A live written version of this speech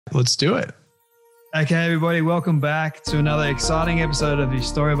Let's do it. Okay, everybody, welcome back to another exciting episode of the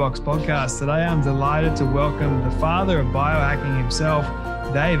Storybox podcast. Today, I'm delighted to welcome the father of biohacking himself,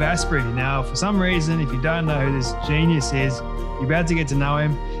 Dave Asprey. Now, for some reason, if you don't know who this genius is, you're about to get to know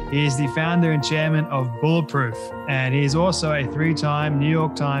him. He is the founder and chairman of Bulletproof, and he is also a 3-time New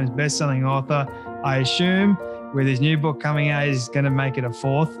York Times bestselling author. I assume with his new book coming out, he's going to make it a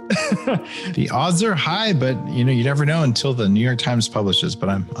 4th. The odds are high, but you never know until the New York Times publishes, but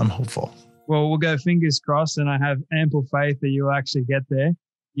I'm hopeful. Well, we'll go fingers crossed, and I have ample faith that you'll actually get there.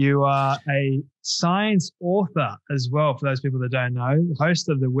 You are a science author as well, for those people that don't know, host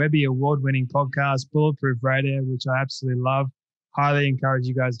of the Webby award-winning podcast, Bulletproof Radio, which I absolutely love. Highly encourage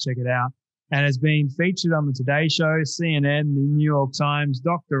you guys to check it out. And has been featured on the Today Show, CNN, the New York Times,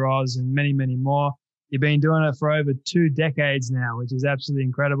 Dr. Oz, and many, many more. You've been doing it for over 2 decades now, which is absolutely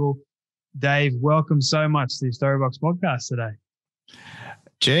incredible. Dave, welcome so much to the Storybox podcast today.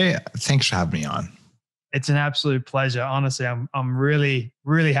 Jay, thanks for having me on. It's an absolute pleasure. Honestly, I'm really,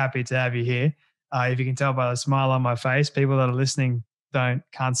 really happy to have you here. If you can tell by the smile on my face, people that are listening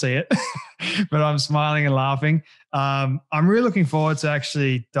can't see it, but I'm smiling and laughing. I'm really looking forward to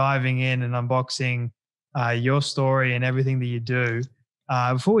actually diving in and unboxing your story and everything that you do.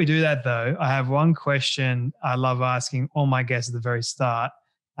 Before we do that, though, I have one question I love asking all my guests at the very start.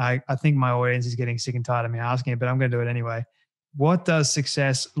 I think my audience is getting sick and tired of me asking it, but I'm going to do it anyway. What does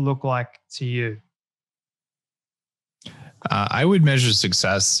success look like to you? I would measure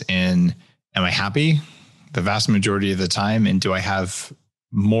success in, am I happy the vast majority of the time? And do I have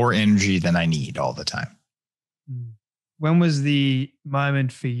more energy than I need all the time? When was the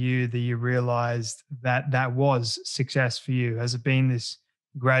moment for you that you realized that was success for you? Has it been this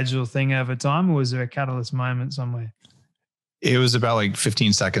gradual thing over time, or was there a catalyst moment somewhere? It was about like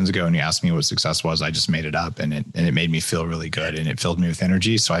 15 seconds ago, and you asked me what success was. I just made it up, and it made me feel really good, and it filled me with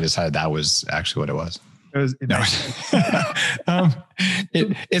energy. So I decided that was actually what it was.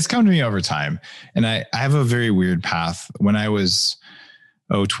 It's come to me over time. And I have a very weird path. When I was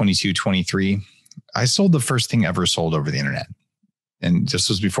 22, 23, I sold the first thing ever sold over the internet. And this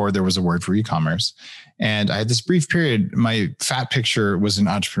was before there was a word for e-commerce. And I had this brief period, my fat picture was in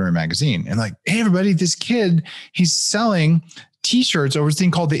Entrepreneur magazine. And like, hey, everybody, this kid, he's selling t-shirts over this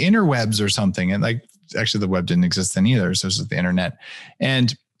thing called the interwebs or something. And like, actually the web didn't exist then either. So it was the internet.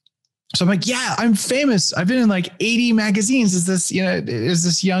 And so I'm like, yeah, I'm famous. I've been in like 80 magazines as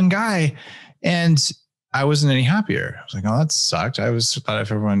this young guy. And I wasn't any happier. I was like, oh, that sucked. I thought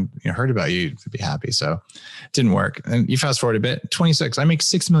if everyone heard about you, they'd be happy. So it didn't work. And you fast forward a bit, 26, I make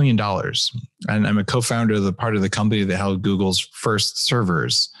 $6 million. And I'm a co-founder of the part of the company that held Google's first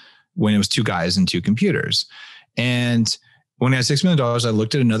servers when it was 2 guys and 2 computers. And when I had $6 million, I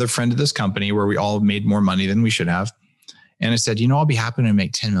looked at another friend of this company where we all made more money than we should have. And I said, I'll be happy to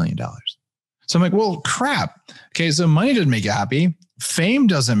make $10 million. So I'm like, well, crap. Okay. So money doesn't make you happy. Fame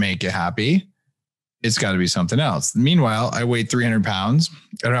doesn't make you happy. It's got to be something else. Meanwhile, I weigh 300 pounds.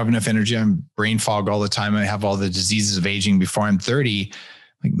 I don't have enough energy. I'm brain fog all the time. I have all the diseases of aging before I'm 30.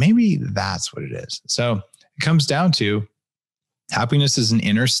 Like maybe that's what it is. So it comes down to happiness is an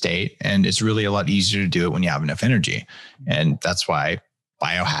inner state, and it's really a lot easier to do it when you have enough energy. And that's why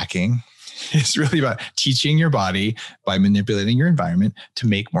biohacking is really about teaching your body by manipulating your environment to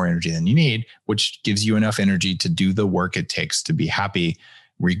make more energy than you need, which gives you enough energy to do the work it takes to be happy,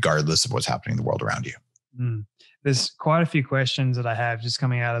 regardless of what's happening in the world around you. There's quite a few questions that I have just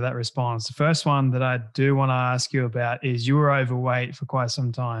coming out of that response. The first one that I do want to ask you about is you were overweight for quite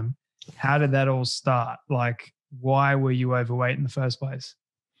some time. How did that all start? Like, why were you overweight in the first place?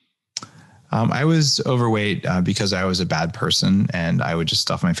 I was overweight because I was a bad person and I would just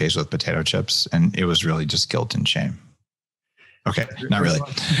stuff my face with potato chips, and it was really just guilt and shame. Okay, not really.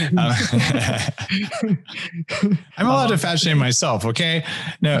 I'm allowed to fat shame myself, okay?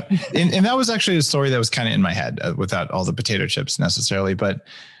 No, and that was actually a story that was kind of in my head without all the potato chips necessarily, but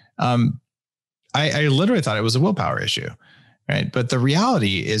I literally thought it was a willpower issue, right? But the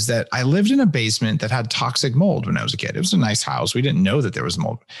reality is that I lived in a basement that had toxic mold when I was a kid. It was a nice house. We didn't know that there was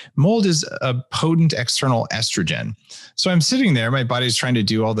mold. Mold is a potent external estrogen. So I'm sitting there, my body's trying to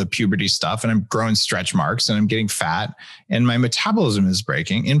do all the puberty stuff, and I'm growing stretch marks and I'm getting fat, and my metabolism is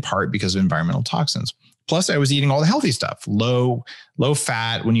breaking in part because of environmental toxins. Plus I was eating all the healthy stuff, low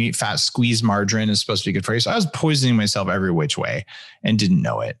fat. When you eat fat, squeezed margarine is supposed to be good for you. So I was poisoning myself every which way and didn't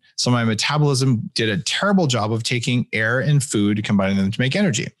know it. So my metabolism did a terrible job of taking air and food, combining them to make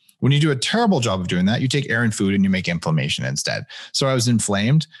energy. When you do a terrible job of doing that, you take air and food and you make inflammation instead. So I was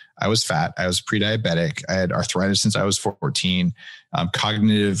inflamed. I was fat. I was pre-diabetic. I had arthritis since I was 14,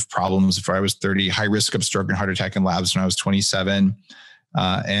 cognitive problems before I was 30, high risk of stroke and heart attack in labs when I was 27.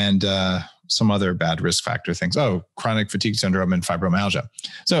 and some other bad risk factor things. Oh, chronic fatigue syndrome and fibromyalgia.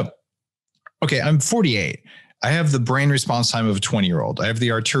 So, okay, I'm 48. I have the brain response time of a 20-year-old. I have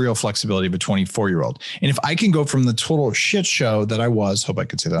the arterial flexibility of a 24-year-old. And if I can go from the total shit show that I was, hope I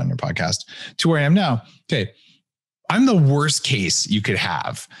could say that on your podcast, to where I am now, okay, I'm the worst case you could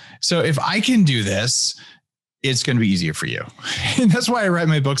have. So if I can do this, it's going to be easier for you. And that's why I write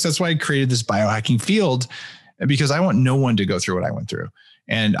my books. That's why I created this biohacking field, because I want no one to go through what I went through.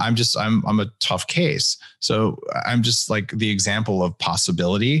 And I'm a tough case. So I'm just like the example of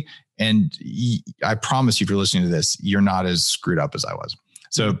possibility. And I promise you, if you're listening to this, you're not as screwed up as I was.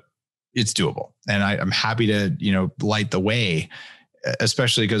 So it's doable. And I'm happy to, light the way,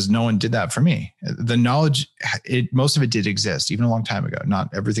 especially because no one did that for me. The knowledge, most of it did exist even a long time ago. Not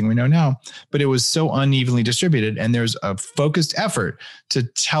everything we know now, but it was so unevenly distributed. And there's a focused effort to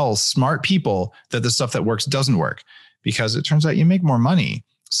tell smart people that the stuff that works doesn't work, because it turns out you make more money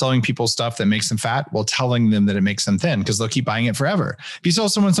selling people stuff that makes them fat while telling them that it makes them thin, because they'll keep buying it forever. If you sell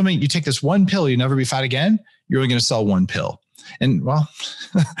someone something, you take this one pill, you never be fat again, you're only going to sell one pill. And well,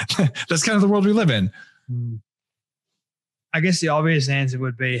 that's kind of the world we live in. I guess the obvious answer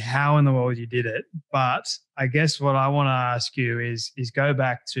would be how in the world you did it. But I guess what I want to ask you is go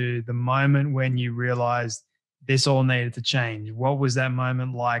back to the moment when you realized this all needed to change. What was that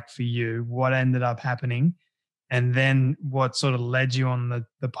moment like for you? What ended up happening? And then what sort of led you on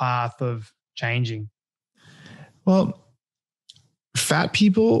the path of changing? Well, fat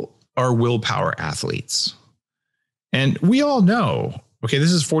people are willpower athletes. And we all know, okay,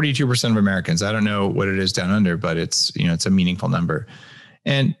 this is 42% of Americans. I don't know what it is down under, but it's a meaningful number.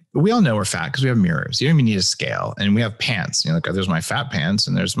 And we all know we're fat because we have mirrors. You don't even need a scale. And we have pants. There's my fat pants,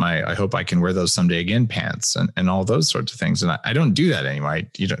 and there's my, I hope I can wear those someday again pants, and all those sorts of things. And I don't do that anymore. I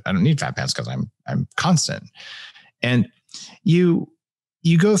don't need fat pants because I'm constant. And you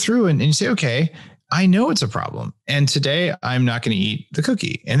go through and you say, okay, I know it's a problem. And today I'm not going to eat the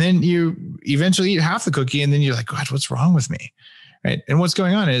cookie. And then you eventually eat half the cookie. And then you're like, God, what's wrong with me? Right. And what's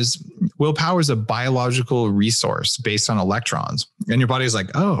going on is willpower is a biological resource based on electrons. And your body's like,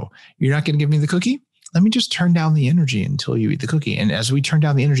 oh, you're not going to give me the cookie? Let me just turn down the energy until you eat the cookie. And as we turn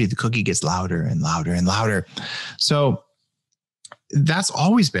down the energy, the cookie gets louder and louder and louder. So that's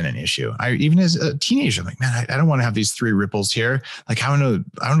always been an issue. Even as a teenager, I'm like, man, I don't want to have these 3 ripples here. Like, I want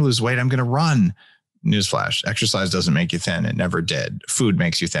to lose weight. I'm going to run. Newsflash, exercise doesn't make you thin. It never did. Food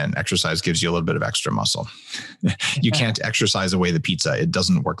makes you thin. Exercise gives you a little bit of extra muscle. You can't exercise away the pizza. It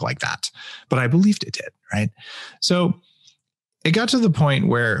doesn't work like that. But I believed it did, right? So it got to the point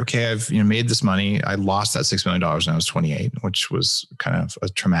where, okay, I've made this money. I lost that $6 million when I was 28, which was kind of a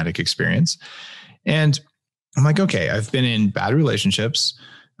traumatic experience. And I'm like, okay, I've been in bad relationships.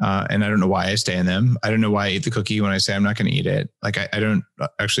 And I don't know why I stay in them. I don't know why I eat the cookie when I say I'm not going to eat it. Like, I don't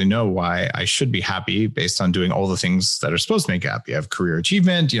actually know why I should be happy based on doing all the things that are supposed to make you happy. I have career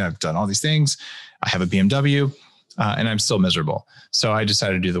achievement. I've done all these things. I have a BMW, and I'm still miserable. So I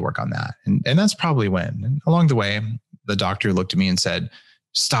decided to do the work on that. And that's probably when. And along the way, the doctor looked at me and said,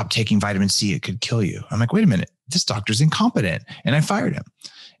 stop taking vitamin C. It could kill you. I'm like, wait a minute, this doctor's incompetent. And I fired him.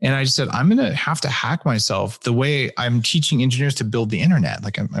 And I just said, I'm going to have to hack myself the way I'm teaching engineers to build the internet.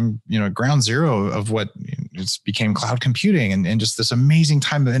 Like I'm ground zero of what became cloud computing and just this amazing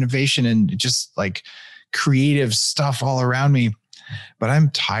time of innovation and just like creative stuff all around me. But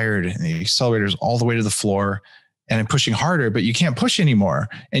I'm tired, and the accelerator's all the way to the floor, and I'm pushing harder, but you can't push anymore,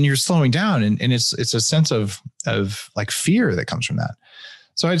 and you're slowing down. And it's a sense of like fear that comes from that.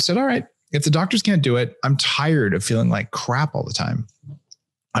 So I said, all right, if the doctors can't do it, I'm tired of feeling like crap all the time.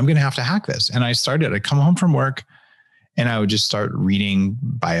 I'm going to have to hack this. And I'd come home from work and I would just start reading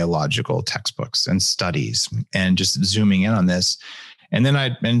biological textbooks and studies and just zooming in on this. And then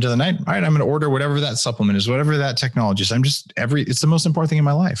into the night, all right, I'm going to order whatever that supplement is, whatever that technology is. It's the most important thing in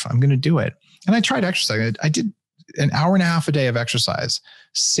my life. I'm going to do it. And I tried exercising. I did an hour and a half a day of exercise,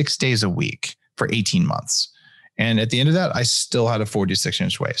 6 days a week for 18 months. And at the end of that, I still had a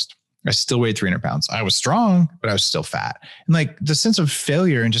 46-inch waist. I still weighed 300 pounds. I was strong, but I was still fat. And like the sense of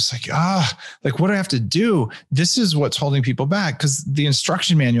failure and just like what do I have to do? This is what's holding people back, because the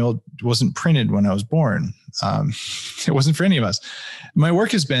instruction manual wasn't printed when I was born. It wasn't for any of us. My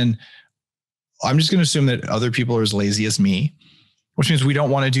work has been, I'm just going to assume that other people are as lazy as me, which means we don't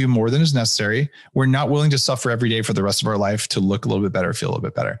want to do more than is necessary. We're not willing to suffer every day for the rest of our life to look a little bit better, feel a little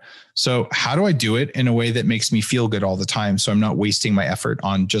bit better. So how do I do it in a way that makes me feel good all the time, so I'm not wasting my effort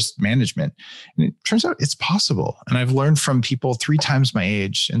on just management? And it turns out it's possible. And I've learned from people 3 times my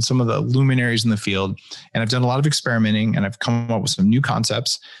age and some of the luminaries in the field. And I've done a lot of experimenting, and I've come up with some new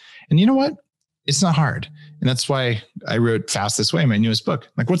concepts. And you know what? It's not hard. And that's why I wrote Fast This Way, my newest book.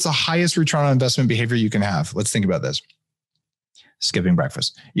 Like, what's the highest return on investment behavior you can have? Let's think about this. Skipping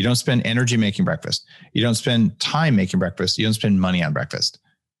breakfast. You don't spend energy making breakfast. You don't spend time making breakfast. You don't spend money on breakfast.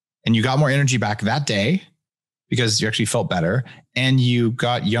 And you got more energy back that day because you actually felt better and you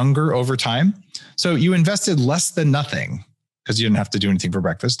got younger over time. So you invested less than nothing because you didn't have to do anything for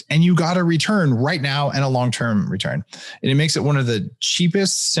breakfast, and you got a return right now and a long-term return. And it makes it one of the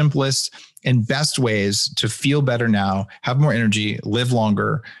cheapest, simplest, and best ways to feel better now, have more energy, live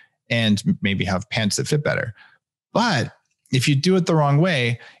longer, and maybe have pants that fit better. But if you do it the wrong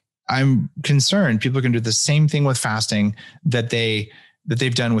way, I'm concerned people can do the same thing with fasting that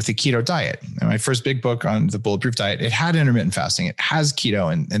they've done with the keto diet. And my first big book on the Bulletproof Diet, it had intermittent fasting. It has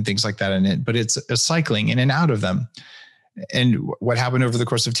keto and things like that in it, but it's a cycling in and out of them. And what happened over the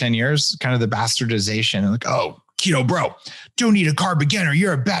course of 10 years, kind of the bastardization, like, oh, keto bro, don't eat a carb again or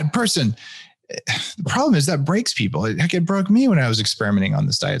you're a bad person. The problem is that breaks people. It broke me when I was experimenting on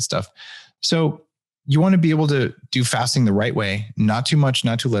this diet stuff. So you want to be able to do fasting the right way, not too much,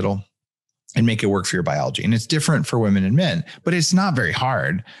 not too little, and make it work for your biology. And it's different for women and men, but it's not very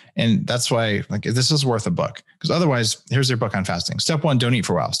hard. And that's why, like, this is worth a book, because otherwise, here's their book on fasting. Step 1, don't eat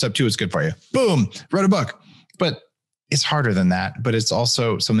for a while. Step 2, it's good for you. Boom, wrote a book. But it's harder than that, but it's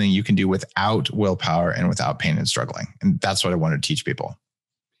also something you can do without willpower and without pain and struggling. And that's what I want to teach people.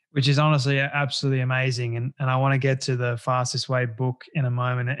 Which is honestly absolutely amazing. And I want to get to the Fastest Way book in a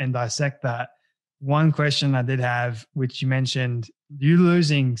moment and dissect that. One question I did have, which you mentioned, you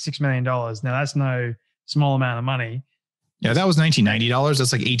losing $6 million. Now that's no small amount of money. Yeah, that was $1990.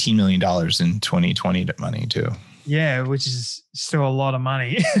 That's like $18 million in 2020 money too. Yeah, which is still a lot of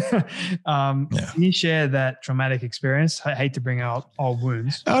money. Can you share that traumatic experience? I hate to bring out old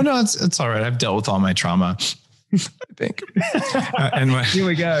wounds. Oh no, it's all right. I've dealt with all my trauma, I think. Here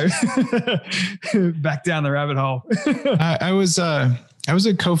we go. Back down the rabbit hole. I was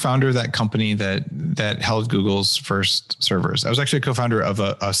a co-founder of that company that held Google's first servers. I was actually a co-founder of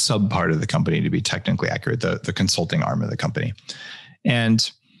a sub part of the company, to be technically accurate, the consulting arm of the company. And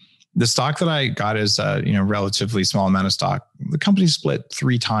the stock that I got is a relatively small amount of stock. The company split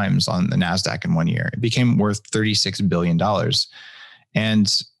 3 times on the NASDAQ in 1 year. It became worth $36 billion.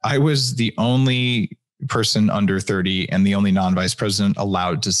 And I was the only person under 30 and the only non-vice president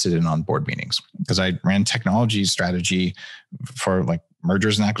allowed to sit in on board meetings, because I ran technology strategy for like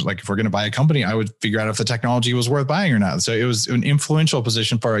mergers and acquisitions. Like, if we're going to buy a company, I would figure out if the technology was worth buying or not. So it was an influential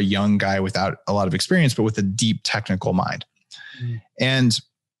position for a young guy without a lot of experience, but with a deep technical mind. And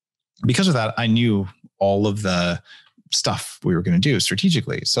because of that, I knew all of the stuff we were going to do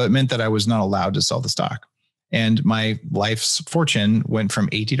strategically. So it meant that I was not allowed to sell the stock. And my life's fortune went from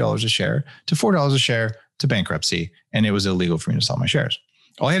 $80 a share to $4 a share to bankruptcy. And it was illegal for me to sell my shares.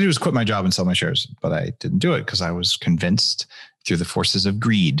 All I had to do was quit my job and sell my shares, but I didn't do it because I was convinced through the forces of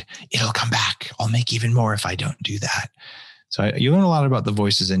greed, it'll come back. I'll make even more if I don't do that. So you learn a lot about the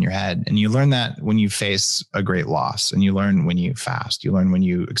voices in your head, and you learn that when you face a great loss, and you learn when you fast, you learn when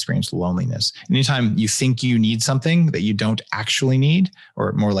you experience loneliness. Anytime you think you need something that you don't actually need,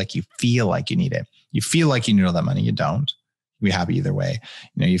 or more like you feel like you need it. You feel like you need all that money, you don't. You'll be happy either way.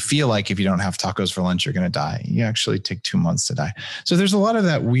 You feel like if you don't have tacos for lunch, you're going to die. You actually take 2 months to die. So there's a lot of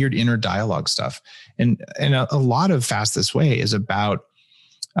that weird inner dialogue stuff. And a lot of Fast This Way is about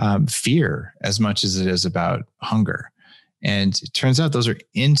fear as much as it is about hunger. And it turns out those are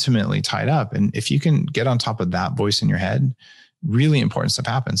intimately tied up. And if you can get on top of that voice in your head, really important stuff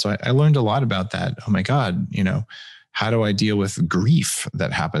happens. So I learned a lot about that. Oh my God, how do I deal with grief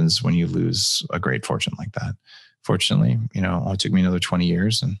that happens when you lose a great fortune like that? Fortunately, it only took me another 20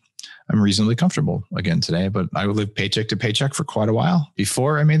 years and I'm reasonably comfortable again today, but I would live paycheck to paycheck for quite a while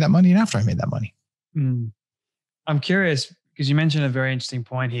before I made that money and after I made that money. I'm curious because you mentioned a very interesting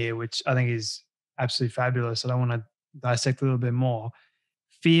point here, which I think is absolutely fabulous. And I want to dissect a little bit more.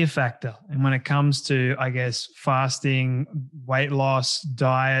 Fear factor. And when it comes to, I guess, fasting, weight loss,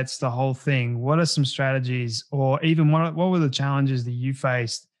 diets, the whole thing, what are some strategies, or even what were the challenges that you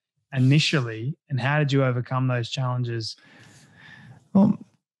faced initially, and how did you overcome those challenges? Well,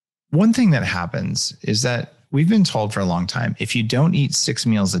 one thing that happens is that we've been told for a long time, if you don't eat 6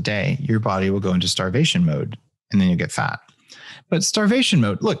 meals a day, your body will go into starvation mode and then you'll get fat. But starvation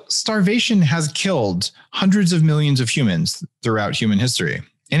mode, look, starvation has killed hundreds of millions of humans throughout human history,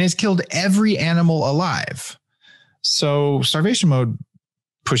 and it's killed every animal alive. So starvation mode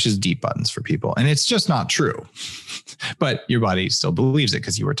pushes deep buttons for people, and it's just not true. But your body still believes it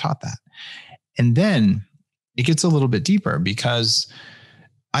because you were taught that. And then it gets a little bit deeper because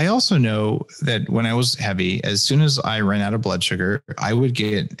I also know that when I was heavy, as soon as I ran out of blood sugar, I would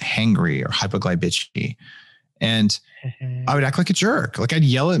get hangry or hypoglycemic, and I would act like a jerk. Like I'd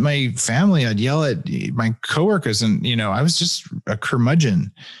yell at my family. I'd yell at my coworkers, and, I was just a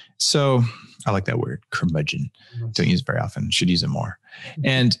curmudgeon. So I like that word, curmudgeon. Don't use it very often. Should use it more.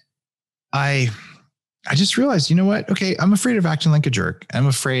 And I just realized, you know what? Okay, I'm afraid of acting like a jerk. I'm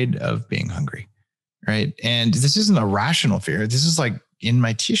afraid of being hungry, right? And this isn't a rational fear. This is like in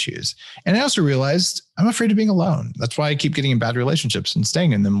my tissues. And I also realized I'm afraid of being alone. That's why I keep getting in bad relationships and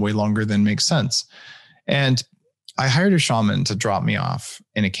staying in them way longer than makes sense. And I hired a shaman to drop me off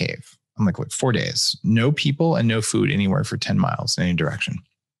in a cave. I'm like, 4 days, no people and no food anywhere for 10 miles in any direction.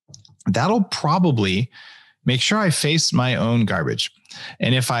 That'll probably make sure I face my own garbage.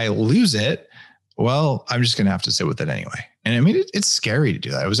 And if I lose it, well, I'm just going to have to sit with it anyway. And I mean, it's scary to do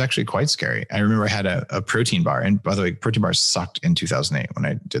that. It was actually quite scary. I remember I had a protein bar. And by the way, protein bars sucked in 2008 when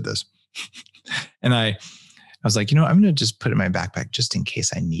I did this. And I was like, I'm going to just put it in my backpack just in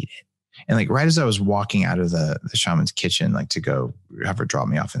case I need it. And like, right as I was walking out of the shaman's kitchen, like to go have her drop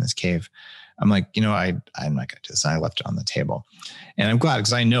me off in this cave, I'm like, I'm not going to do this. And I left it on the table. And I'm glad,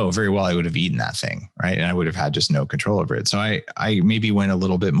 because I know very well I would have eaten that thing, right? And I would have had just no control over it. So I maybe went a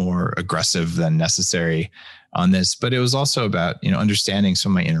little bit more aggressive than necessary on this, but it was also about, understanding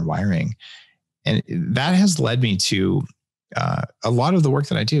some of my inner wiring. And that has led me to a lot of the work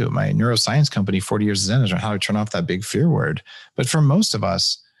that I do. My neuroscience company, 40 Years Zen, is on how to turn off that big fear word. But for most of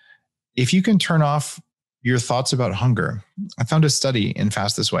us, if you can turn off your thoughts about hunger, I found a study in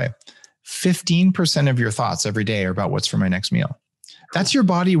Fast This Way, 15% of your thoughts every day are about what's for my next meal. That's your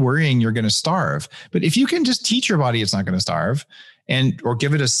body worrying you're going to starve. But if you can just teach your body it's not going to starve, or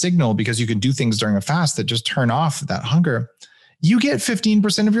give it a signal because you can do things during a fast that just turn off that hunger, you get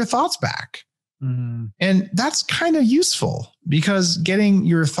 15% of your thoughts back. Mm-hmm. And that's kind of useful, because getting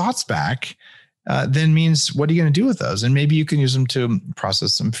your thoughts back then means, what are you going to do with those? And maybe you can use them to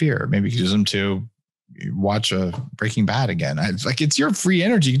process some fear. Maybe you can use them to watch a Breaking Bad again. It's your free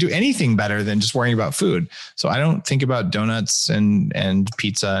energy. You can do anything better than just worrying about food. So I don't think about donuts and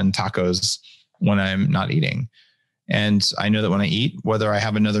pizza and tacos when I'm not eating. And I know that when I eat, whether I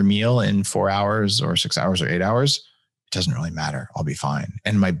have another meal in 4 hours or 6 hours or 8 hours, it doesn't really matter. I'll be fine.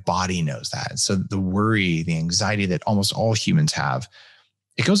 And my body knows that. So the worry, the anxiety that almost all humans have,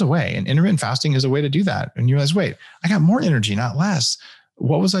 it goes away. And intermittent fasting is a way to do that. And you realize, wait, I got more energy, not less.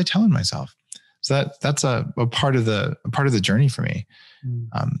 What was I telling myself? So that's a part of the journey for me.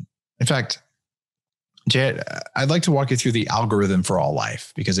 In fact, Jay, I'd like to walk you through the algorithm for all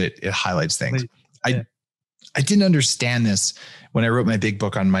life, because it highlights things. I didn't understand this when I wrote my big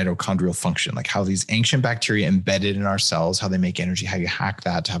book on mitochondrial function, like how these ancient bacteria embedded in our cells, how they make energy, how you hack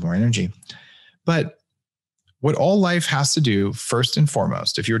that to have more energy. But what all life has to do, first and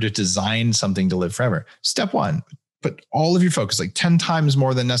foremost, if you were to design something to live forever, step one, put all of your focus, like 10 times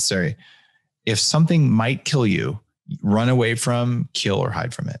more than necessary. If something might kill you, run away from, kill, or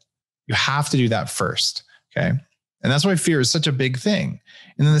hide from it. You have to do that first. Okay. And that's why fear is such a big thing.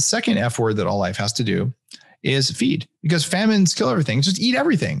 And then the second F word that all life has to do is feed, because famines kill everything. Just eat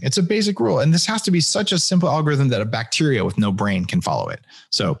everything. It's a basic rule. And this has to be such a simple algorithm that a bacteria with no brain can follow it.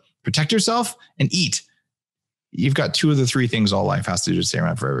 So protect yourself and eat. You've got two of the three things all life has to do to stay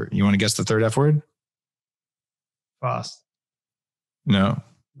around forever. You want to guess the third F word? Fast. No.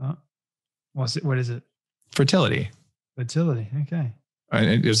 What's it? What is it? Fertility. Fertility. Okay.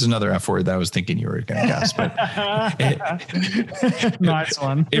 There's another F word that I was thinking you were going to guess, but nice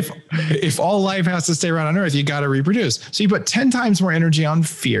one. If all life has to stay around on Earth, you got to reproduce. So you put 10 times more energy on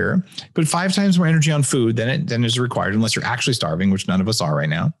fear, put 5 times more energy on food than is required, unless you're actually starving, which none of us are right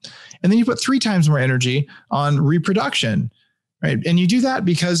now. And then you put 3 times more energy on reproduction, right? And you do that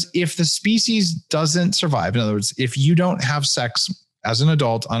because if the species doesn't survive, in other words, if you don't have sex as an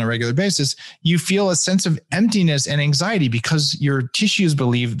adult on a regular basis, you feel a sense of emptiness and anxiety because your tissues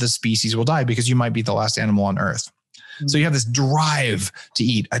believe the species will die because you might be the last animal on Earth. Mm-hmm. So you have this drive to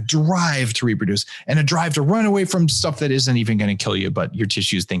eat, a drive to reproduce, and a drive to run away from stuff that isn't even going to kill you, but your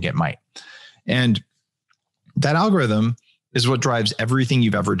tissues think it might. And that algorithm is what drives everything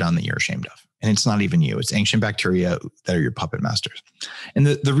you've ever done that you're ashamed of. And it's not even you. It's ancient bacteria that are your puppet masters. And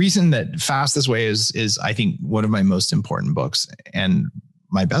the reason that Fast This Way is I think one of my most important books and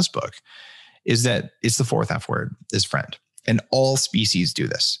my best book is that it's the fourth F word, is friend. And all species do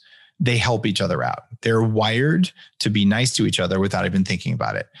this. They help each other out. They're wired to be nice to each other without even thinking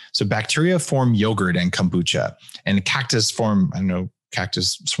about it. So bacteria form yogurt and kombucha, and cactus form,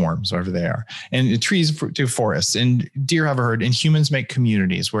 cactus swarms, whatever they are, and trees do forests, and deer have a herd, and humans make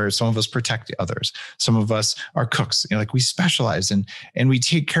communities where some of us protect the others. Some of us are cooks, like we specialize and we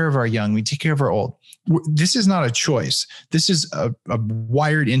take care of our young, we take care of our old. This is not a choice. This is a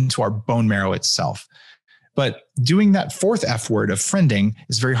wired into our bone marrow itself. But doing that fourth F word of friending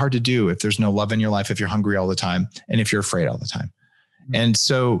is very hard to do if there's no love in your life, if you're hungry all the time, and if you're afraid all the time. And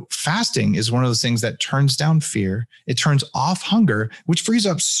so fasting is one of those things that turns down fear. It turns off hunger, which frees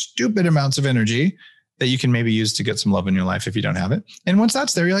up stupid amounts of energy that you can maybe use to get some love in your life if you don't have it. And once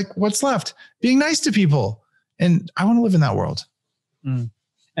that's there, you're like, what's left? Being nice to people. And I want to live in that world.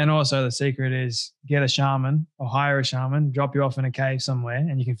 And also the secret is get a shaman or hire a shaman, drop you off in a cave somewhere,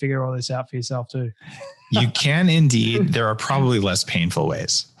 and you can figure all this out for yourself too. You can indeed. There are probably less painful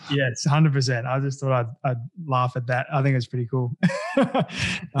ways. Yes, 100%. I just thought I'd laugh at that. I think it's pretty cool.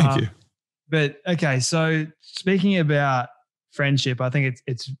 Thank you. But okay, so speaking about friendship, I think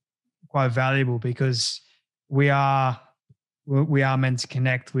it's quite valuable because we are meant to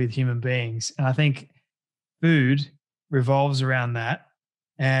connect with human beings, and I think food revolves around that.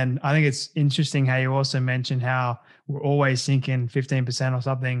 And I think it's interesting how you also mentioned how we're always thinking 15% or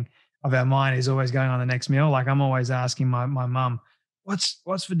something of our mind is always going on the next meal. Like I'm always asking my mum, what's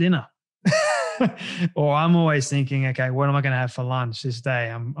for dinner? Or I'm always thinking, okay, what am I going to have for lunch this day?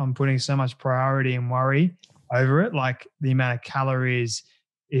 I'm putting so much priority and worry over it. Like the amount of calories,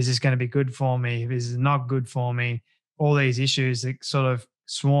 is this going to be good for me? Is it not good for me? All these issues that sort of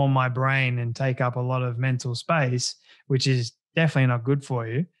swarm my brain and take up a lot of mental space, which is definitely not good for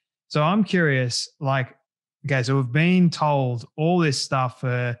you. So I'm curious, like, okay, so we've been told all this stuff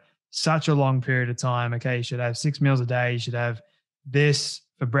for such a long period of time. Okay, you should have 6 meals a day. You should have this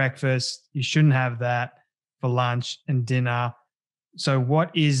for breakfast. You shouldn't have that for lunch and dinner. So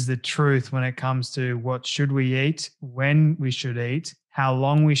what is the truth when it comes to what should we eat, when we should eat, how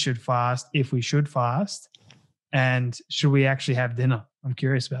long we should fast, if we should fast, and should we actually have dinner? I'm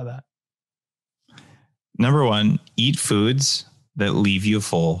curious about that. Number one, eat foods that leave you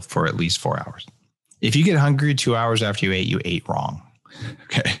full for at least 4 hours. If you get hungry 2 hours after you ate wrong.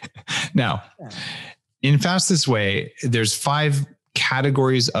 Okay. Now, in Fast This Way, there's 5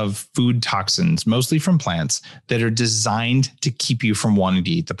 categories of food toxins, mostly from plants, that are designed to keep you from wanting to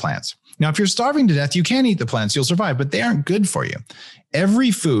eat the plants. Now, if you're starving to death, you can eat the plants, you'll survive, but they aren't good for you.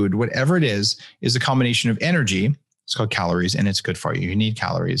 Every food, whatever it is a combination of energy. It's called calories, and it's good for you. You need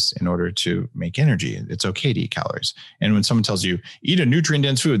calories in order to make energy. It's okay to eat calories. And when someone tells you, eat a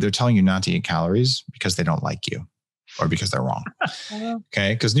nutrient-dense food, they're telling you not to eat calories because they don't like you or because they're wrong.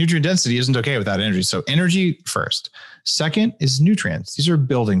 Okay? Because nutrient density isn't okay without energy. So energy first. Second is nutrients. These are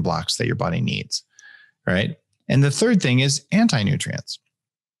building blocks that your body needs, right? And the third thing is anti-nutrients.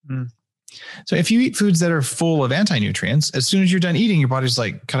 So if you eat foods that are full of anti-nutrients, as soon as you're done eating, your body's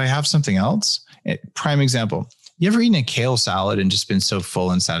like, could I have something else? Prime example. You ever eaten a kale salad and just been so full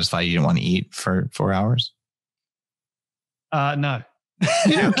and satisfied you didn't want to eat for 4 hours? No.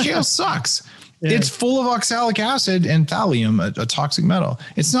 Kale sucks. Yeah. It's full of oxalic acid and thallium, a toxic metal.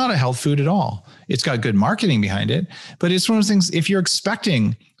 It's not a health food at all. It's got good marketing behind it, but it's one of those things, if you're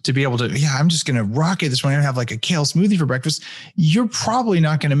expecting to be able to, I'm just going to rock it this morning and have like a kale smoothie for breakfast, you're probably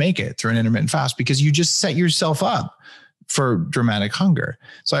not going to make it through an intermittent fast because you just set yourself up for dramatic hunger.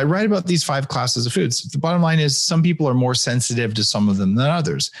 So I write about these 5 classes of foods. The bottom line is some people are more sensitive to some of them than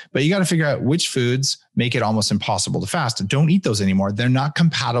others, but you got to figure out which foods make it almost impossible to fast. Don't eat those anymore. They're not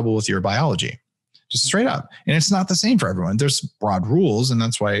compatible with your biology, just straight up. And it's not the same for everyone. There's broad rules, and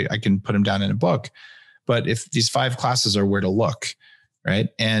that's why I can put them down in a book. But if these 5 classes are where to look, right?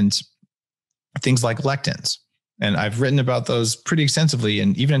 And things like lectins. And I've written about those pretty extensively.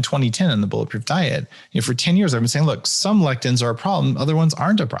 And even in 2010 in the Bulletproof Diet, for 10 years, I've been saying, look, some lectins are a problem. Other ones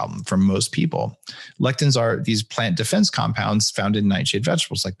aren't a problem for most people. Lectins are these plant defense compounds found in nightshade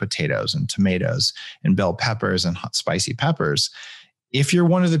vegetables like potatoes and tomatoes and bell peppers and hot spicy peppers. If you're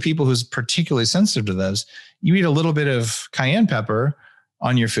one of the people who's particularly sensitive to those, you eat a little bit of cayenne pepper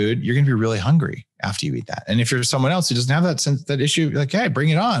on your food, you're going to be really hungry after you eat that. And if you're someone else who doesn't have that issue, like, hey, bring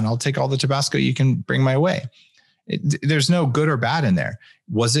it on. I'll take all the Tabasco you can bring my way. There's no good or bad in there.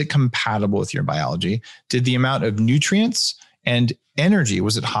 Was it compatible with your biology? Did the amount of nutrients and energy,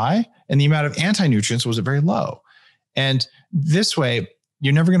 was it high? And the amount of anti-nutrients, was it very low? And this way,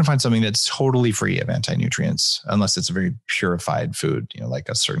 you're never going to find something that's totally free of anti-nutrients unless it's a very purified food, like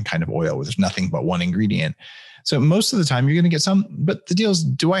a certain kind of oil where there's nothing but one ingredient. So most of the time you're going to get some, but the deal is,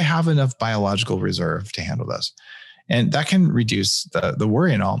 do I have enough biological reserve to handle this? And that can reduce the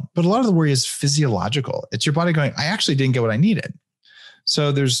worry and all. But a lot of the worry is physiological. It's your body going, I actually didn't get what I needed.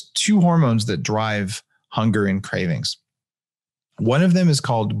 So there's 2 hormones that drive hunger and cravings. One of them is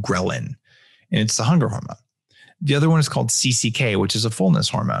called ghrelin, and it's the hunger hormone. The other one is called CCK, which is a fullness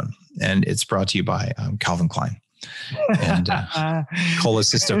hormone, and it's brought to you by Calvin Klein. And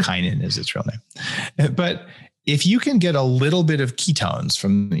cholecystokinin is its real name. But if you can get a little bit of ketones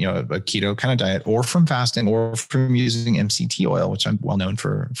from, you know, a keto kind of diet, or from fasting, or from using MCT oil, which I'm well known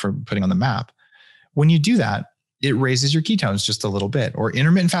for putting on the map, when you do that, it raises your ketones just a little bit. Or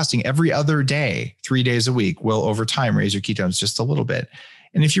intermittent fasting every other day, 3 days a week, will over time raise your ketones just a little bit.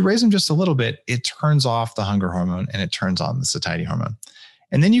 And if you raise them just a little bit, it turns off the hunger hormone and it turns on the satiety hormone.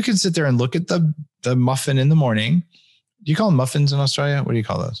 And then you can sit there and look at the muffin in the morning. Do you call them muffins in Australia? What do you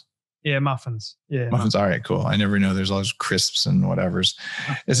call those? Yeah, muffins. Yeah, muffins. All right, cool. I never know. There's all those crisps and whatevers.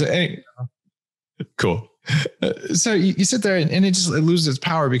 Cool. So you sit there and it loses its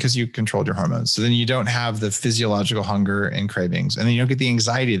power because you controlled your hormones. So then you don't have the physiological hunger and cravings, and then you don't get the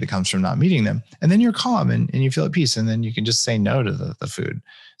anxiety that comes from not meeting them. And then you're calm and you feel at peace, and then you can just say no to the food.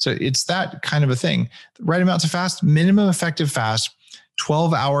 So it's that kind of a thing. The right amount to fast, minimum effective fast,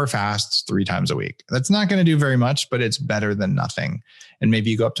 12-hour fasts 3 times a week. That's not going to do very much, but it's better than nothing. And maybe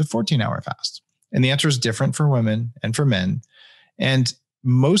you go up to 14-hour fast. And the answer is different for women and for men. And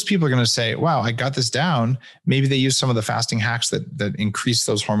most people are going to say, wow, I got this down. Maybe they use some of the fasting hacks that increase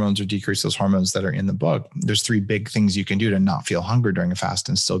those hormones or decrease those hormones that are in the book. There's 3 big things you can do to not feel hunger during a fast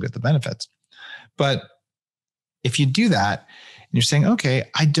and still get the benefits. But if you do that and you're saying, okay,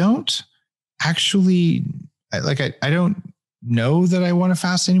 I don't know that I want to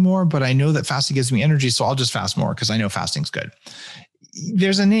fast anymore, but I know that fasting gives me energy, so I'll just fast more because I know fasting's good.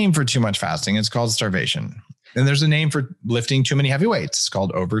 There's a name for too much fasting. It's called starvation. And there's a name for lifting too many heavy weights. It's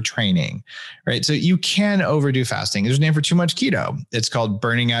called overtraining, right? So you can overdo fasting. There's a name for too much keto. It's called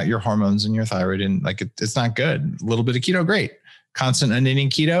burning out your hormones and your thyroid. And it's not good. A little bit of keto, great. Constant unending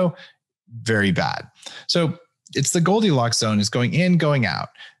keto, very bad. So it's the Goldilocks zone, is going in, going out,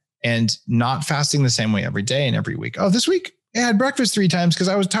 and not fasting the same way every day and every week. Oh, this week I had breakfast 3 times because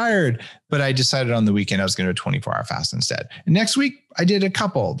I was tired, but I decided on the weekend I was going to do a 24-hour fast instead. And next week I did a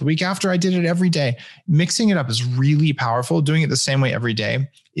couple. The week after I did it every day. Mixing it up is really powerful. Doing it the same way every day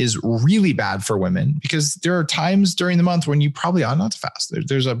is really bad for women, because there are times during the month when you probably ought not to fast.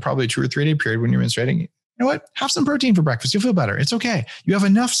 There's probably a 2 or 3 day period when you're menstruating. You know what? Have some protein for breakfast. You'll feel better. It's okay. You have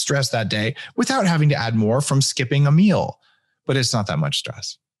enough stress that day without having to add more from skipping a meal, but it's not that much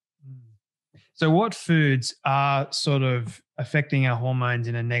stress. So what foods are sort of affecting our hormones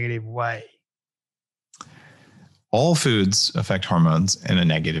in a negative way? All foods affect hormones in a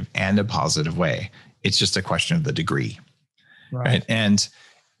negative and a positive way. It's just a question of the degree, right? And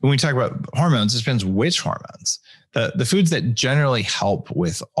when we talk about hormones, it depends which hormones. The foods that generally help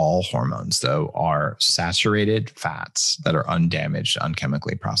with all hormones, though, are saturated fats that are undamaged,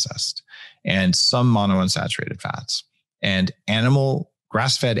 unchemically processed, and some monounsaturated fats, and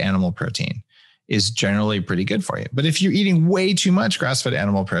grass-fed animal protein is generally pretty good for you. But if you're eating way too much grass-fed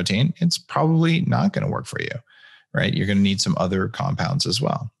animal protein, it's probably not going to work for you, right? You're going to need some other compounds as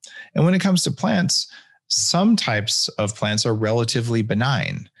well. And when it comes to plants, some types of plants are relatively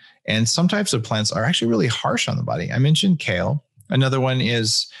benign, and some types of plants are actually really harsh on the body. I mentioned kale. Another one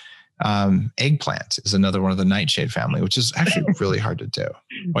is eggplant, is another one of the nightshade family, which is actually really hard to do.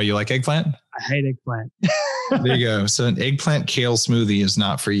 Oh, you like eggplant? I hate eggplant. There you go. So an eggplant kale smoothie is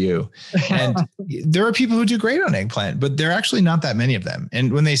not for you. And there are people who do great on eggplant, but there are actually not that many of them.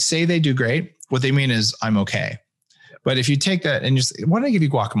 And when they say they do great, what they mean is I'm okay. But if you take that and just, why don't I give you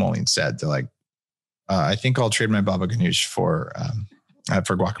guacamole instead? They're like, I think I'll trade my baba ganoush for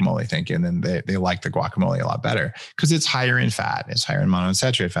guacamole. Thank you. And then they like the guacamole a lot better because it's higher in fat. It's higher in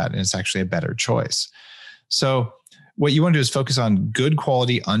monounsaturated fat, and it's actually a better choice. So what you want to do is focus on good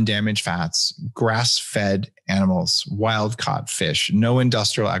quality, undamaged fats, grass-fed animals, wild-caught fish, no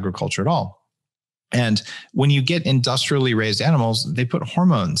industrial agriculture at all. And when you get industrially raised animals, they put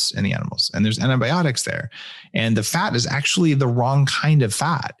hormones in the animals, and there's antibiotics there. And the fat is actually the wrong kind of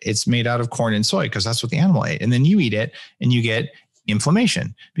fat. It's made out of corn and soy because that's what the animal ate. And then you eat it and you get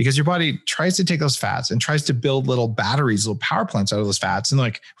inflammation because your body tries to take those fats and tries to build little batteries, little power plants out of those fats. And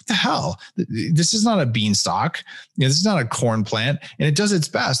like, what the hell? This is not a beanstalk. This is not a corn plant. And it does its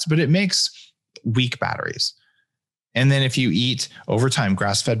best, but it makes weak batteries. And then if you eat over time,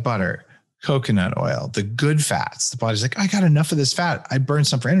 grass-fed butter, coconut oil, the good fats, the body's like, I got enough of this fat. I burned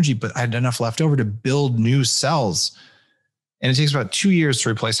some for energy, but I had enough left over to build new cells. And it takes about 2 years to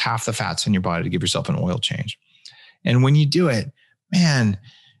replace half the fats in your body to give yourself an oil change. And when you do it, man,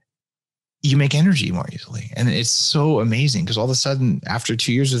 you make energy more easily. And it's so amazing because all of a sudden, after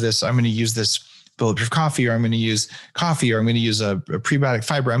 2 years of this, I'm going to use this Bulletproof coffee, or I'm going to use coffee, or I'm going to use a prebiotic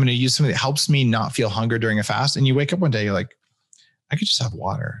fiber. I'm going to use something that helps me not feel hunger during a fast. And you wake up one day, you're like, I could just have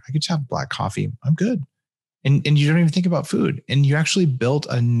water. I could just have black coffee. I'm good. And you don't even think about food, and you actually built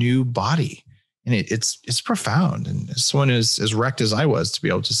a new body, and it's profound. And someone as wrecked as I was to be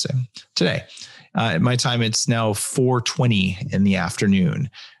able to say today, at my time, it's now 4:20 in the afternoon.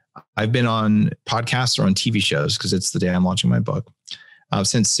 I've been on podcasts or on TV shows because it's the day I'm launching my book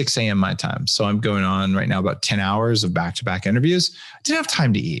since 6 a.m. my time. So I'm going on right now about 10 hours of back-to-back interviews. I didn't have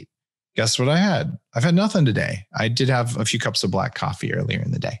time to eat. Guess what I had? I've had nothing today. I did have a few cups of black coffee earlier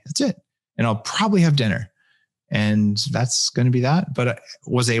in the day. That's it. And I'll probably have dinner. And that's going to be that. But I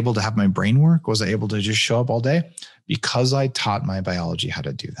was able to have my brain work. Was I able to just show up all day? Because I taught my biology how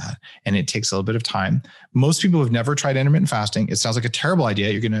to do that. And it takes a little bit of time. Most people have never tried intermittent fasting. It sounds like a terrible idea.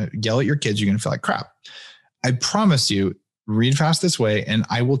 You're going to yell at your kids. You're going to feel like crap. I promise you, read Fast This Way, and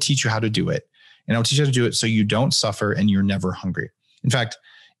I will teach you how to do it. And I'll teach you how to do it so you don't suffer and you're never hungry. In fact,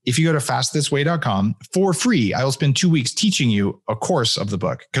 if you go to fastthisway.com for free, I will spend 2 weeks teaching you a course of the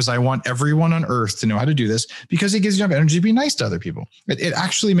book because I want everyone on earth to know how to do this because it gives you enough energy to be nice to other people. It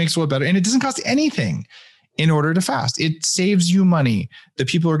actually makes the world better, and it doesn't cost anything in order to fast. It saves you money. The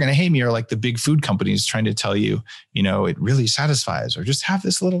people who are going to hate me are like the big food companies trying to tell you, it really satisfies, or just have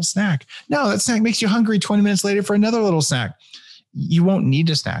this little snack. No, that snack makes you hungry 20 minutes later for another little snack. You won't need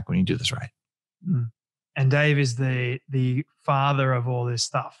a snack when you do this right. Mm. And Dave is the father of all this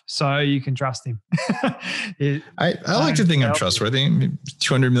stuff, so you can trust him. I like to think I'm trustworthy.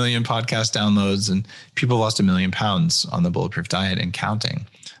 200 million podcast downloads, and people lost 1 million pounds on the Bulletproof Diet and counting.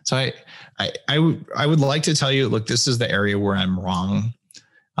 So I would like to tell you, look, this is the area where I'm wrong.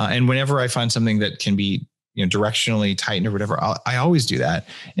 And whenever I find something that can be directionally tightened or whatever, I always do that.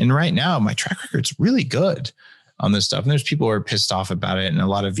 And right now, my track record's really good on this stuff. And there's people who are pissed off about it. And a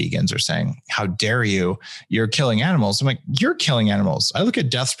lot of vegans are saying, how dare you? You're killing animals. I'm like, you're killing animals. I look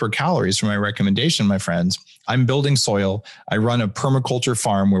at deaths per calories for my recommendation, my friends. I'm building soil. I run a permaculture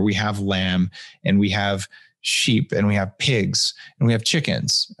farm where we have lamb and we have sheep and we have pigs and we have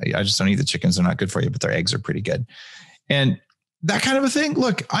chickens. I just don't eat the chickens. They're not good for you, but their eggs are pretty good. And that kind of a thing.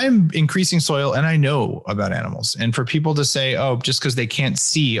 Look, I'm increasing soil and I know about animals. And for people to say, oh, just because they can't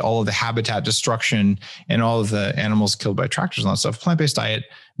see all of the habitat destruction and all of the animals killed by tractors and all that stuff, plant-based diet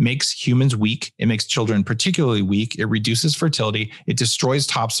makes humans weak. It makes children particularly weak. It reduces fertility. It destroys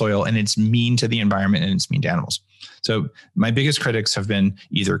topsoil, and it's mean to the environment and it's mean to animals. So my biggest critics have been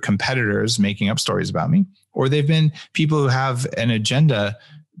either competitors making up stories about me, or they've been people who have an agenda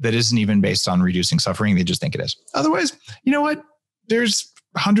that isn't even based on reducing suffering. They just think it is. Otherwise, you know what? There's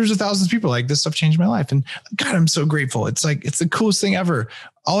hundreds of thousands of people like this stuff changed my life. And God, I'm so grateful. It's like, it's the coolest thing ever.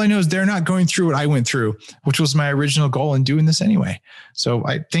 All I know is they're not going through what I went through, which was my original goal in doing this anyway. So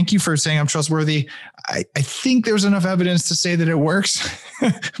I thank you for saying I'm trustworthy. I think there's enough evidence to say that it works,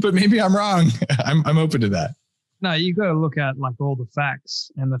 but maybe I'm wrong. I'm open to that. No, you got to look at like all the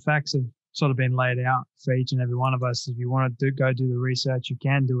facts, and the facts have sort of been laid out for each and every one of us. If you want to go do the research, you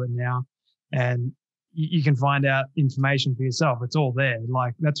can do it now. And you can find out information for yourself. It's all there.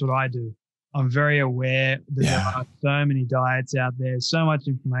 Like, that's what I do. I'm very aware that there are so many diets out there, so much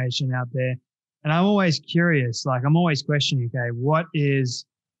information out there. And I'm always curious. Like, I'm always questioning, okay, is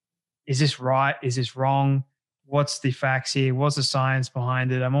this right? Is this wrong? What's the facts here? What's the science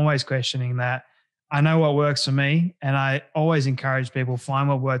behind it? I'm always questioning that. I know what works for me, and I always encourage people, find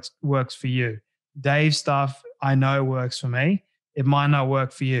what works for you. Dave's stuff, I know works for me. It might not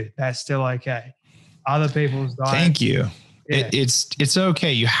work for you. That's still okay. Other people's diet. Thank you. Yeah. It's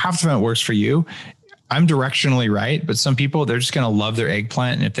okay. You have to find what works for you. I'm directionally right, but some people, they're just going to love their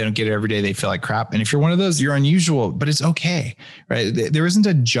eggplant. And if they don't get it every day, they feel like crap. And if you're one of those, you're unusual, but it's okay, right? There isn't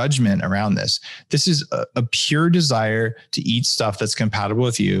a judgment around this. This is a pure desire to eat stuff that's compatible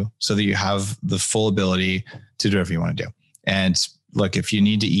with you so that you have the full ability to do whatever you want to do. And look, if you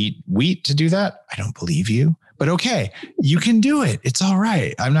need to eat wheat to do that, I don't believe you, but okay, you can do it. It's all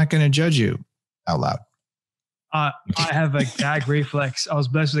right. I'm not going to judge you out loud. I have a gag reflex. I was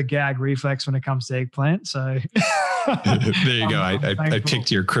blessed with a gag reflex when it comes to eggplant. So there you go. I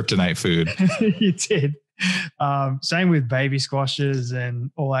picked your kryptonite food. You did. Same with baby squashes and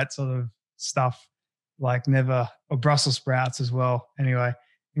all that sort of stuff, like or Brussels sprouts as well. Anyway,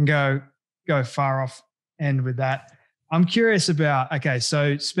 and go far off end with that. I'm curious about, okay,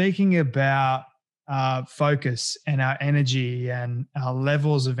 so speaking about focus and our energy and our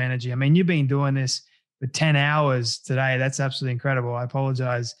levels of energy. I mean, you've been doing this for 10 hours today. That's absolutely incredible. I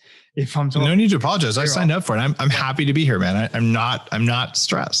apologize if I'm talking. No need to apologize. I signed up for it. I'm happy to be here, man. I'm not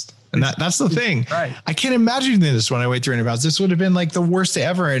stressed. And that's the thing. Right. I can't imagine doing this when I weigh 300 pounds. This would have been like the worst day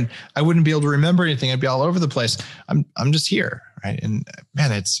ever. And I wouldn't be able to remember anything. I'd be all over the place. I'm just here. Right. And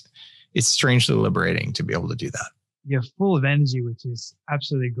man, it's strangely liberating to be able to do that. you're full of energy, which is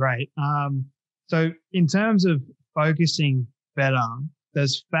absolutely great. So in terms of focusing better,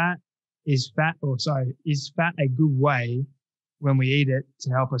 is fat a good way when we eat it to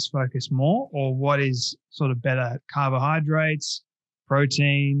help us focus more, or what is sort of better, carbohydrates,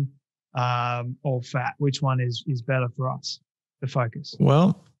 protein, or fat? Which one is better for us to focus?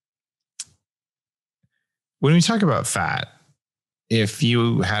 Well, when we talk about fat, if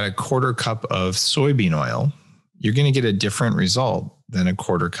you had a quarter cup of soybean oil, you're going to get a different result than a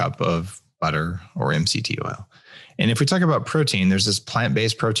quarter cup of butter or MCT oil. And if we talk about protein, there's this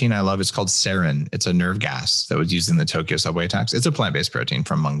plant-based protein I love. It's called sarin. It's a nerve gas that was used in the Tokyo subway attacks. It's a plant-based protein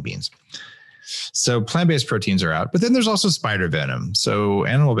from mung beans. So plant-based proteins are out, but then there's also spider venom. So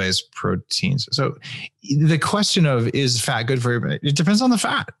animal-based proteins. So the question of, is fat good for you? It depends on the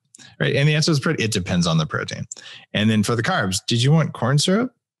fat, right? And the answer is it depends on the protein. And then for the carbs, did you want corn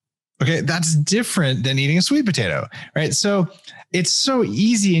syrup? Okay, that's different than eating a sweet potato, right? So it's so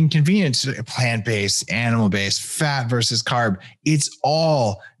easy and convenient to plant-based, animal-based, fat versus carb. It's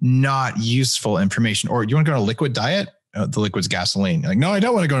all not useful information. Or you want to go on a liquid diet? Oh, the liquid's gasoline. You're like, no, I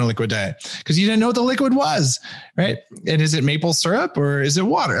don't want to go on a liquid diet because you didn't know what the liquid was, right? And is it maple syrup or is it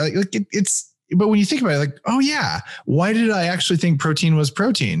water? But when you think about it, like, oh yeah, why did I actually think protein was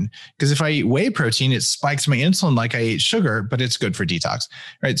protein? Because if I eat whey protein, it spikes my insulin like I ate sugar, but it's good for detox,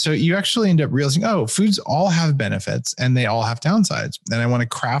 right? So you actually end up realizing, oh, foods all have benefits and they all have downsides. And I want to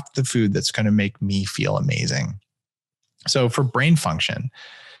craft the food that's going to make me feel amazing. So for brain function,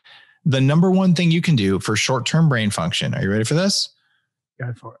 the number one thing you can do for short-term brain function, are you ready for this?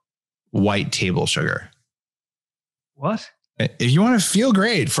 Go for it. White table sugar. What? If you want to feel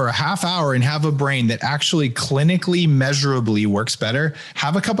great for a half hour and have a brain that actually clinically measurably works better,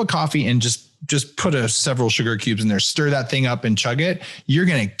 have a cup of coffee and just put several sugar cubes in there, stir that thing up and chug it. You're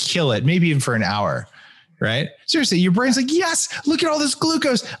going to kill it, maybe even for an hour, right? Seriously, your brain's like, yes, look at all this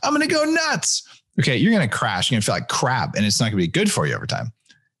glucose. I'm going to go nuts. Okay, you're going to crash. You're going to feel like crap and it's not going to be good for you over time.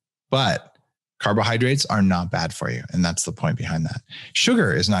 But carbohydrates are not bad for you. And that's the point behind that.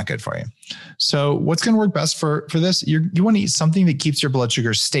 Sugar is not good for you. So what's going to work best for this? You want to eat something that keeps your blood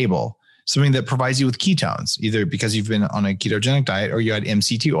sugar stable, something that provides you with ketones, either because you've been on a ketogenic diet or you had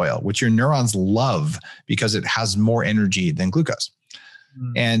MCT oil, which your neurons love because it has more energy than glucose.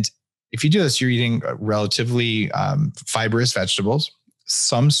 And if you do this, you're eating relatively fibrous vegetables,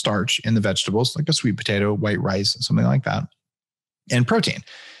 some starch in the vegetables, like a sweet potato, white rice, something like that, and protein.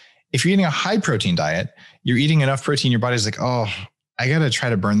 If you're eating a high protein diet, you're eating enough protein, your body's like, oh, I got to try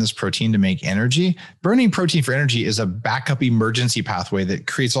to burn this protein to make energy. Burning protein for energy is a backup emergency pathway that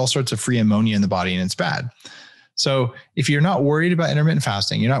creates all sorts of free ammonia in the body, and it's bad. So if you're not worried about intermittent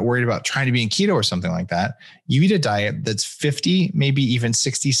fasting, you're not worried about trying to be in keto or something like that, you eat a diet that's 50, maybe even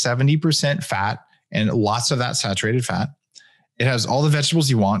 60, 70% fat and lots of that saturated fat. It has all the vegetables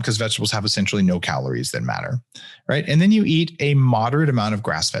you want because vegetables have essentially no calories that matter, right? And then you eat a moderate amount of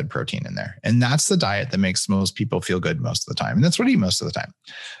grass-fed protein in there. And that's the diet that makes most people feel good most of the time. And that's what I eat most of the time.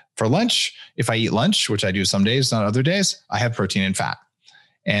 For lunch, if I eat lunch, which I do some days, not other days, I have protein and fat.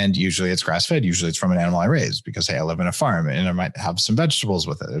 And usually it's grass-fed. Usually it's from an animal I raised because, hey, I live in a farm and I might have some vegetables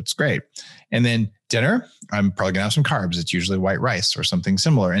with it. It's great. And then dinner, I'm probably going to have some carbs. It's usually white rice or something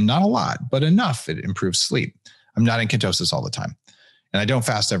similar, and not a lot, but enough. It improves sleep. I'm not in ketosis all the time. And I don't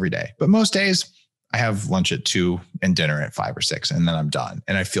fast every day. But most days I have lunch at 2 and dinner at 5 or 6, and then I'm done.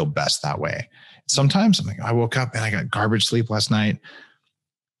 And I feel best that way. Sometimes I'm like, I woke up and I got garbage sleep last night.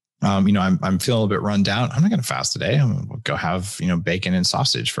 I'm feeling a bit run down. I'm not going to fast today. I'm going to go have, bacon and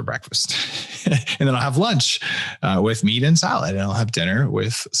sausage for breakfast. And then I'll have lunch with meat and salad. And I'll have dinner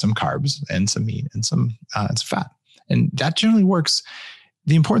with some carbs and some meat and some fat. And that generally works.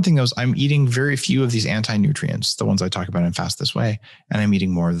 The important thing though is I'm eating very few of these anti-nutrients, the ones I talk about in Fast This Way, and I'm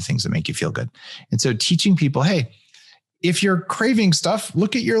eating more of the things that make you feel good. And so teaching people, hey, if you're craving stuff,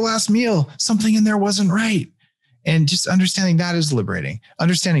 look at your last meal. Something in there wasn't right. And just understanding that is liberating.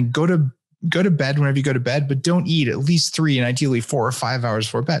 Understanding go to bed whenever you go to bed, but don't eat at least 3 and ideally 4 or 5 hours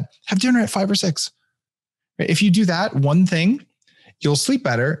before bed. Have dinner at 5 or 6. If you do that one thing, you'll sleep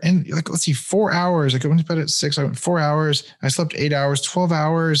better. And like, let's see, 4 hours. I went to bed at 6. I went 4 hours. I slept 8 hours, 12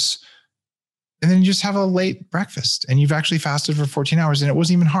 hours. And then you just have a late breakfast and you've actually fasted for 14 hours. And it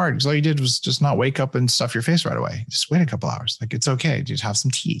wasn't even hard because all you did was just not wake up and stuff your face right away. Just wait a couple hours. Like, it's okay. Just have some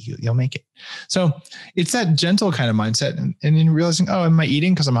tea. You'll make it. So it's that gentle kind of mindset. And then realizing, oh, am I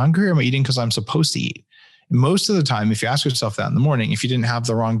eating because I'm hungry or am I eating because I'm supposed to eat? And most of the time, if you ask yourself that in the morning, if you didn't have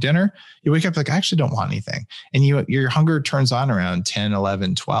the wrong dinner, you wake up like, I actually don't want anything. And your hunger turns on around 10,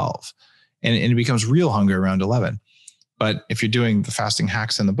 11, 12. And it becomes real hunger around 11. But if you're doing the fasting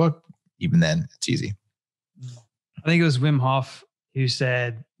hacks in the book, even then it's easy. I think it was Wim Hof who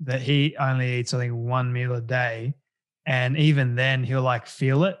said that he only eats, I think, one meal a day. And even then he'll like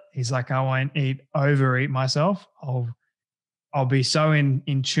feel it. He's like, I won't overeat myself. I'll be so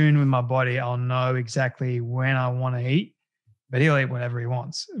in tune with my body. I'll know exactly when I want to eat, but he'll eat whatever he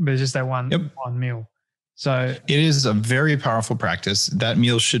wants. But it's just that one meal. So it is a very powerful practice. That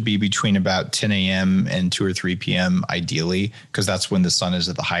meal should be between about 10 a.m. and 2 or 3 p.m. ideally, because that's when the sun is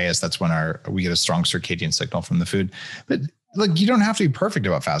at the highest. That's when we get a strong circadian signal from the food. But look, you don't have to be perfect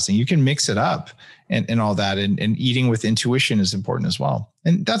about fasting. You can mix it up and all that. And eating with intuition is important as well.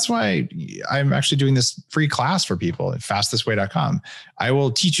 And that's why I'm actually doing this free class for people at fastthisway.com. I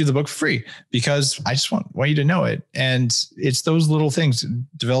will teach you the book for free because I just want you to know it. And it's those little things,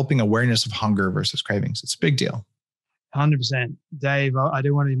 developing awareness of hunger versus cravings. It's a big deal. 100%. Dave, I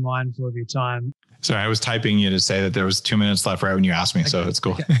do want to be mindful of your time. Sorry, I was typing you to say that there was 2 minutes left right when you asked me. Okay. So it's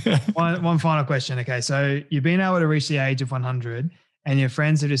cool. Okay. One final question. Okay. So you've been able to reach the age of 100 and your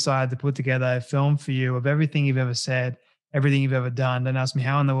friends have decided to put together a film for you of everything you've ever said, everything you've ever done. Don't ask me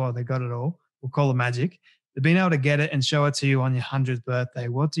how in the world they got it all. We'll call it magic. They've been able to get it and show it to you on your 100th birthday.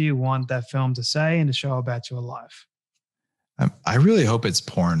 What do you want that film to say and to show about your life? I really hope it's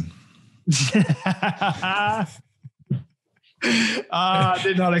porn. I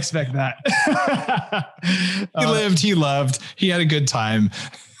did not expect that. He loved, he had a good time.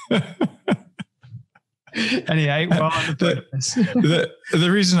 And he ate well. The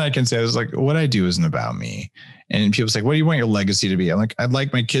reason I can say is like, what I do isn't about me. And people say, what do you want your legacy to be? I'm like, I'd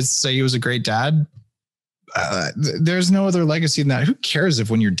like my kids to say he was a great dad. There's no other legacy than that. Who cares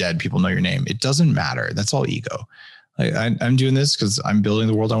if when you're dead, people know your name? It doesn't matter. That's all ego. I'm doing this because I'm building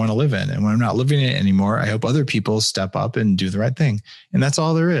the world I want to live in. And when I'm not living it anymore, I hope other people step up and do the right thing. And that's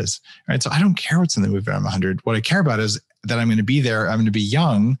all there is. Right. So I don't care what's in the movie when I'm 100. What I care about is that I'm going to be there. I'm going to be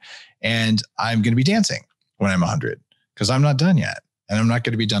young and I'm going to be dancing when I'm 100 because I'm not done yet. And I'm not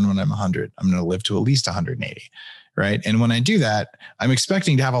going to be done when I'm 100. I'm going to live to at least 180. Right. And when I do that, I'm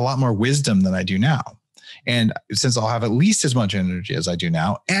expecting to have a lot more wisdom than I do now. And since I'll have at least as much energy as I do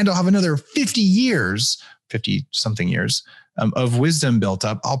now, and I'll have another 50 something years of wisdom built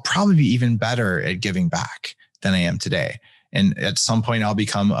up, I'll probably be even better at giving back than I am today. And at some point I'll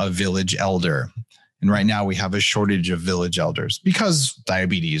become a village elder. And right now we have a shortage of village elders because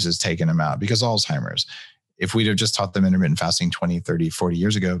diabetes has taken them out, because Alzheimer's. If we'd have just taught them intermittent fasting 20, 30, 40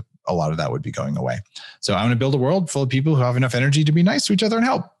 years ago, a lot of that would be going away. So I want to build a world full of people who have enough energy to be nice to each other and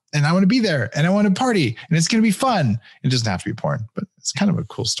help. And I want to be there and I want to party and it's going to be fun. It doesn't have to be porn, but it's kind of a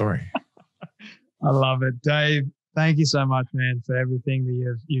cool story. I love it. Dave, thank you so much, man, for everything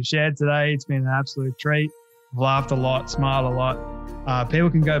that you've shared today. It's been an absolute treat. I've laughed a lot, smiled a lot.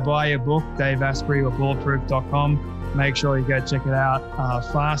 People can go buy your book, Dave Asprey or bulletproof.com. Make sure you go check it out.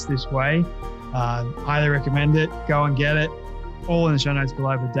 Fast This Way. Highly recommend it. Go and get it. All in the show notes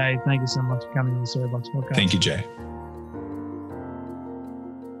below. But Dave, thank you so much for coming on the Storybox podcast. Thank you, Jay.